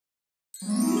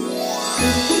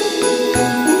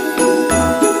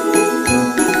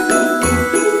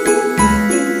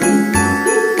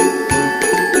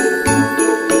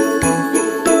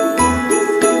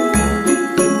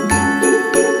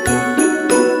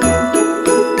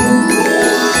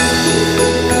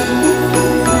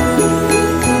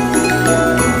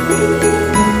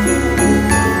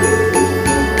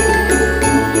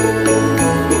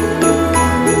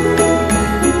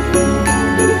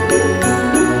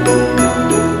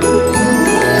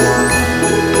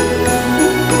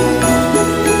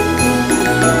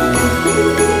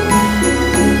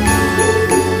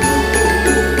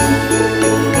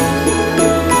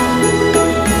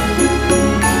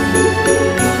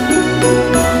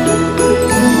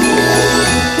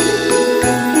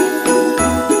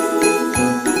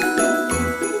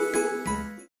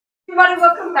Everybody,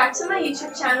 welcome back to my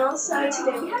YouTube channel. So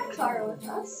today we have Clara with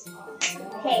us.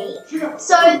 Hey,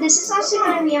 so this is also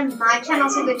going to be on my channel,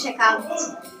 so go check out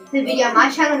the video on my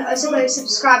channel and also go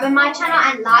subscribe on my channel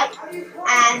and like,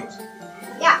 and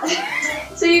yeah.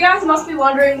 So you guys must be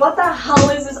wondering, what the hell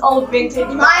is this old vintage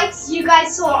box? Like you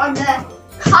guys saw on the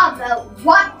cover,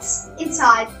 what's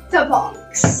inside the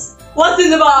box? What's in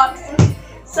the box?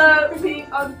 So we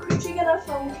are quickly going to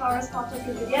film Clara's part of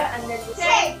the video and then we'll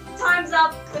say, time's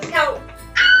up, let's go.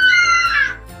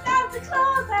 Ah! Santa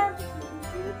Claus, Santa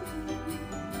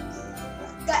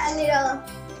Got a little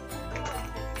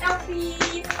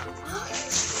selfie.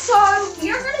 So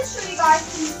we are going to show you guys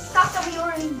some stuff that we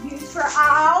already used for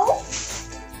our.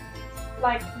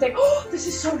 Like, oh, this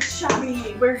is so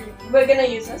shabby. We're gonna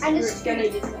use this. And we're gonna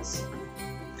use this.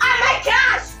 Oh my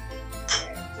gosh!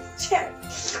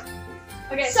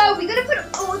 Okay. So we're going to put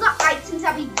all the items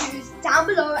that we used down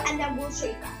below and then we'll show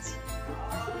you guys.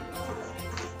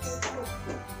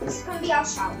 This is going to be our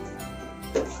shower.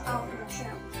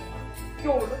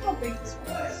 Yo, look how big this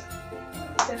one is.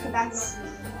 That's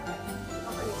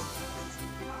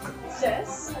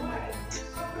This.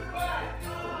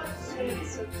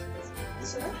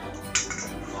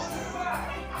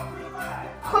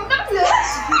 Comment down below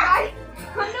if you guys.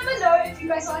 Comment down below if you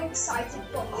guys are excited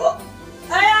for.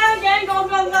 Again, go.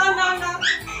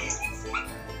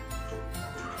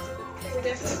 We're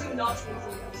definitely not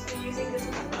using this. We're using this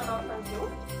on our front door.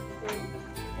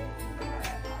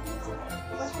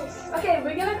 Okay,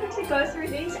 we're gonna quickly go through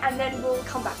these and then we'll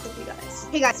come back with you guys.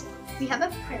 Hey guys, we have a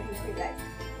present for you guys.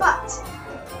 But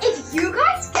if you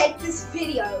guys get this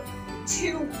video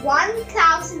to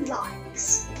 1,000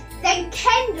 likes, then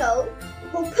Kendall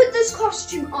will put this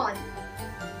costume on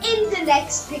in the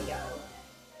next video.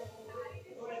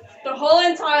 The whole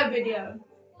entire video.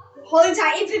 Whole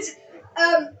entire, if it's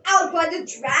out by the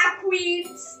drag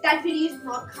queens, that video is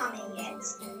not coming yet.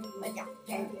 But yeah,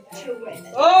 then chill with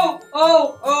it.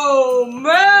 Oh,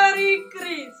 Merry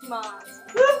Christmas!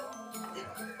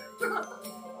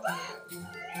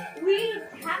 We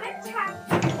haven't had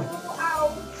all our,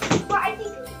 but I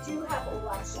think we do have all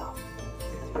our stuff.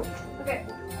 Okay.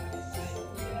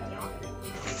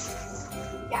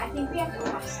 Yeah, I think we have all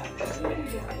our stuff.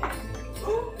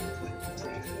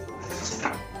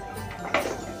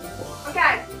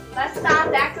 Okay, let's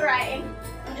start decorating.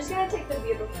 I'm just gonna take the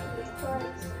beautiful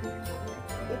first.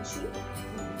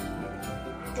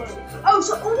 Oh,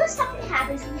 so all the stuff we have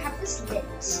is we have this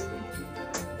lint.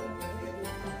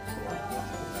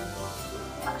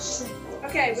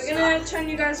 Okay, we're gonna turn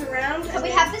you guys around. So we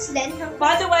have this lint.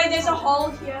 By the way, there's a hole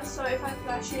here, so if I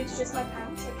flash you, it's just my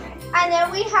pants, okay? And then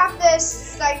we have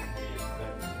this, like,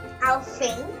 our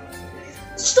thing.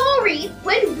 Story,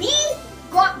 when we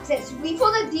got this, we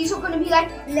thought that these were going to be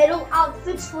like little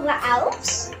outfits for the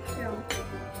elves. Yeah.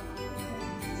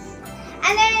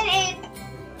 And then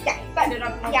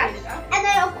and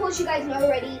then of course you guys know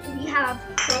already, we have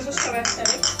Those are so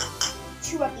aesthetic.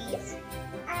 2 of these.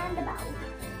 And a bell.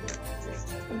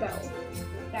 A bell.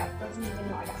 That doesn't even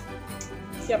matter.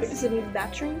 Yeah, because it needs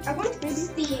battery. I want to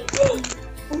see.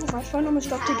 Oh, my phone almost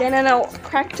dropped again and I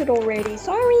cracked it already.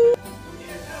 Sorry.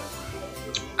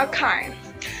 Okay.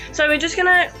 So we're just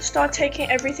gonna start taking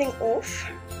everything off.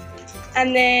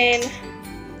 And then...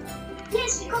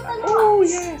 Yes, we got the Oh,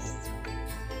 knots. yes.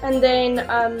 And then,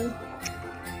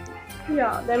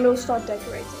 yeah, then we'll start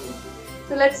decorating.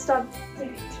 So let's start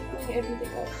taking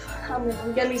everything off.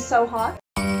 I'm gonna be so hot.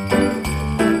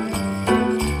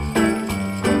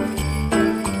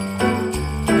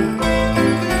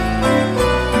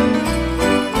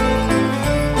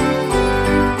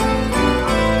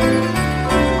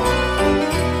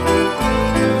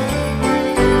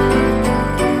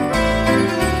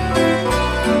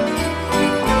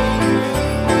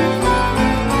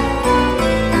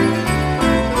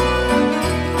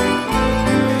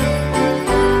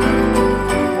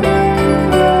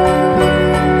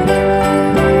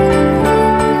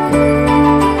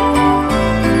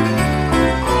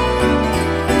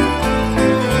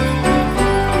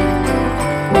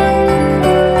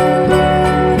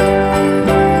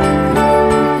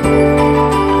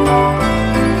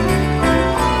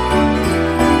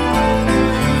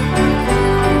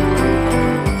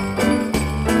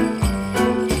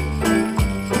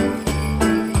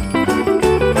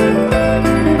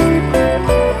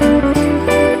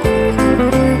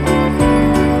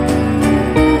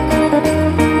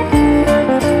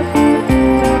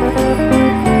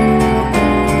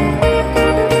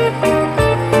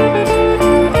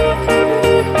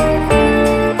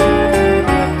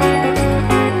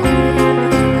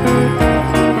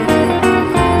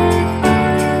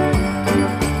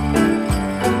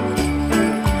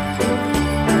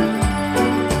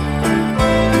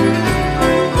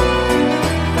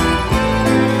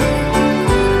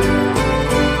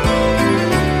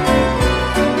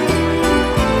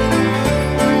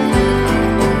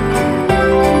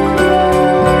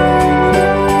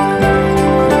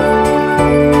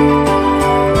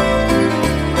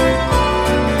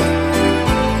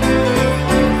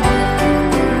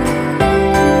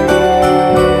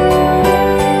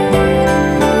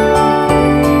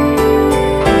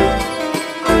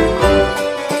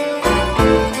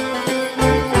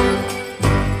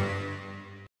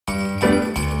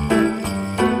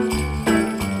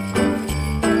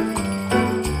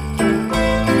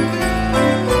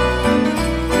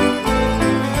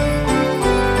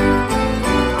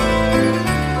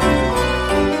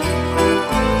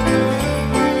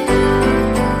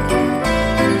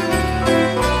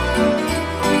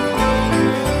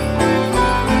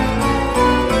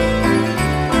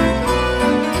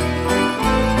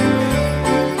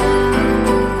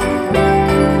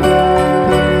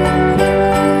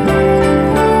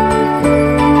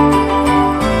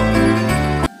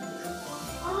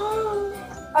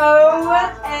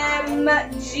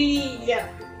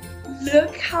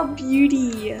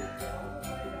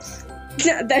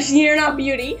 You're not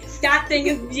beauty. That thing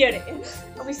is beauty.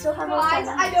 But we still have our Guys,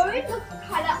 fun. I know it looks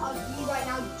kind of ugly right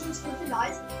now just with the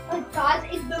lights, but guys,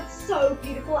 it looks so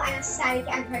beautiful and aesthetic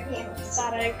and pretty and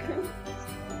Static.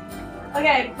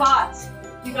 Okay, but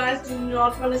you guys do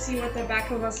not want to see what the back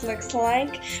of us looks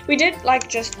like. We did like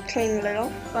just clean a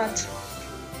little, but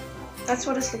that's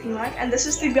what it's looking like. And this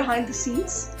is the behind the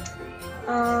scenes.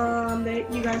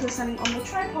 You guys are standing on the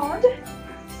tripod.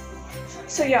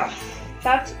 So yeah,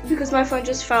 that's because my phone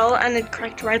just fell and it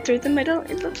cracked right through the middle.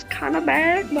 It looks kind of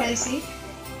bad. But you see?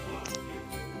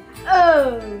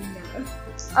 Oh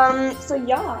no. So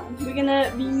yeah, we're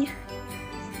gonna be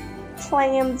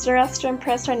playing Dress to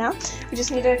Impress right now. We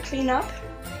just need to clean up.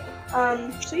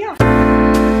 So yeah.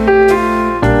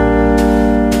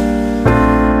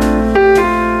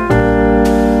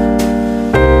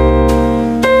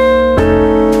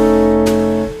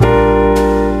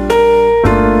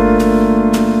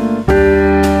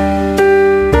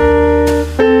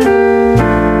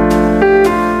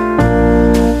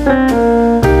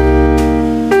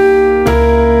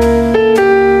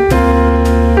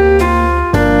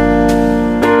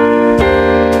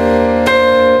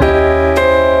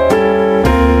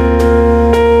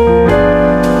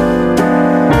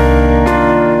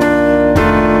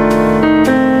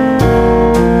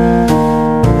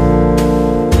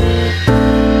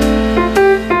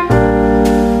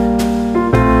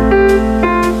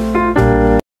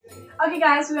 Okay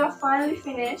guys, we are finally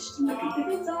finished. Look at the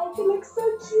result, it looks so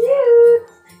cute.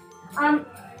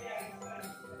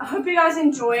 I hope you guys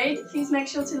enjoyed. Please make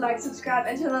sure to like, subscribe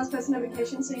and turn on post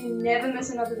notifications so you never miss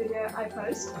another video I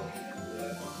post.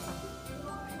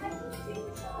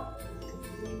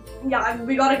 Yeah,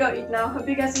 we gotta go eat now. Hope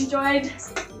you guys enjoyed.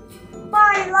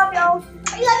 Bye, love y'all.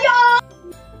 I love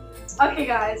y'all. Okay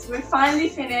guys, we're finally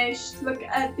finished. Look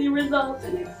at the result,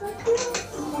 it looks so cute.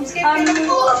 I'm just gonna get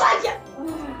all of that.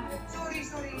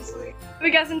 Sorry. Hope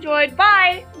you guys enjoyed.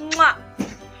 Bye. Mwah.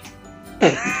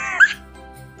 I'm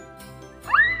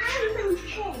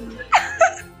okay.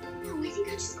 No, I think I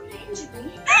just got an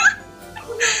injury.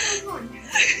 Hold on.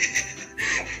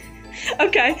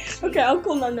 Okay, I'll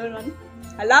call 999.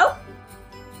 Hello?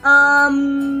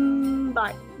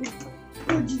 Bye.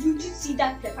 Oh, did you just see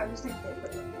that flip? I was like,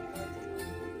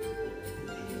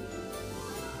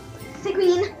 the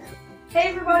Queen. Hey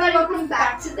everybody, Welcome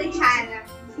back to the channel.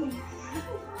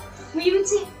 We would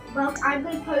say, well, I'm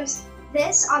going to post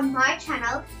this on my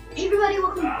channel. Hey everybody,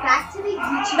 welcome back to the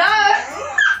YouTube channel.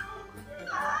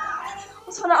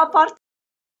 We gaan apart